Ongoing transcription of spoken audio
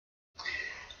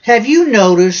Have you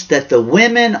noticed that the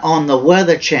women on the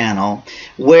Weather Channel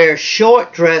wear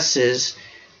short dresses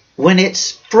when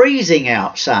it's freezing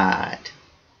outside?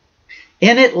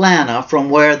 In Atlanta,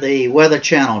 from where the Weather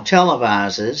Channel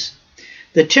televises,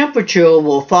 the temperature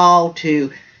will fall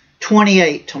to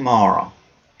 28 tomorrow,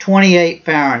 28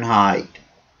 Fahrenheit.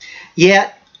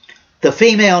 Yet, the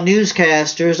female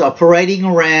newscasters are parading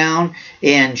around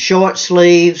in short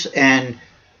sleeves and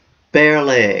bare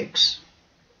legs.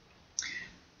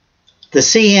 The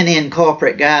CNN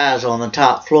corporate guys on the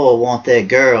top floor want their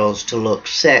girls to look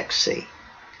sexy.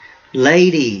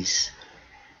 Ladies,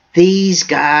 these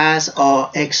guys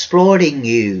are exploiting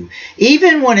you.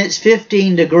 Even when it's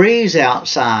 15 degrees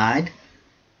outside,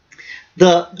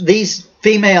 these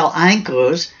female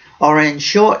anchors are in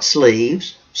short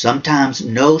sleeves, sometimes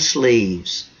no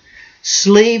sleeves,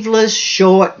 sleeveless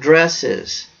short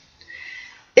dresses.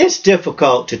 It's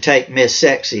difficult to take Miss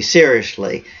Sexy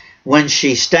seriously when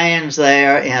she stands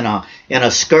there in a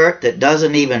skirt that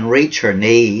doesn't even reach her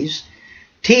knees,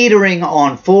 teetering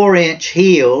on 4-inch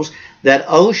heels that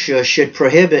OSHA should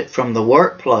prohibit from the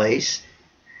workplace,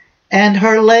 and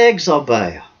her legs are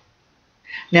bare.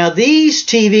 Now, these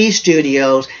TV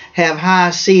studios have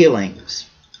high ceilings.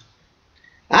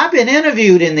 I've been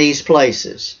interviewed in these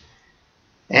places,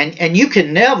 and you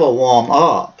can never warm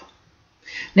up.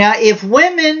 Now, if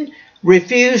women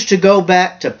refuse to go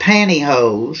back to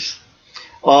pantyhose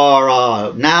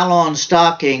or nylon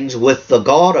stockings with the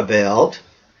garter belt,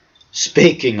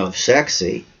 speaking of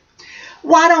sexy,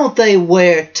 why don't they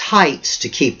wear tights to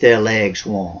keep their legs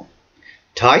warm?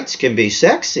 Tights can be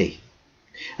sexy,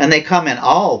 and they come in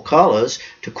all colors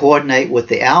to coordinate with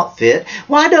the outfit.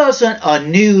 Why doesn't a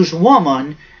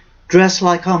newswoman dress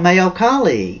like her male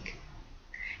colleague?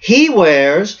 He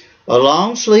wears a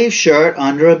long-sleeve shirt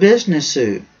under a business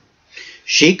suit.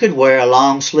 She could wear a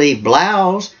long-sleeve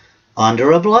blouse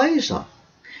under a blazer.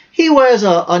 He wears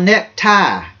a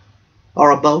necktie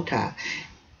or a bow tie.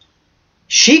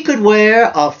 She could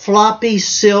wear a floppy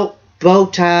silk bow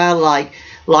tie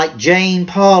like Jane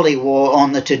Pauley wore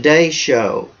on the Today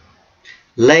Show.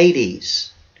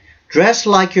 Ladies, dress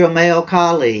like your male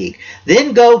colleague.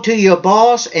 Then go to your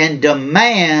boss and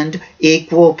demand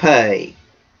equal pay.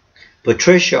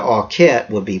 Patricia Arquette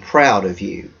would be proud of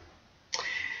you.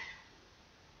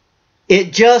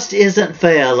 It just isn't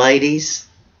fair, ladies,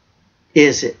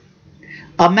 is it?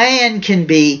 A man can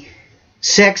be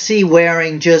sexy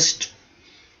wearing just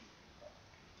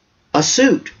a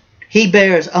suit. He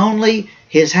bears only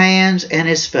his hands and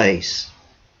his face.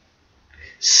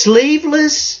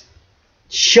 Sleeveless,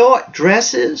 short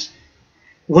dresses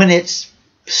when it's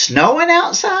snowing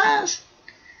outside?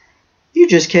 You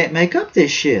just can't make up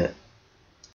this shit.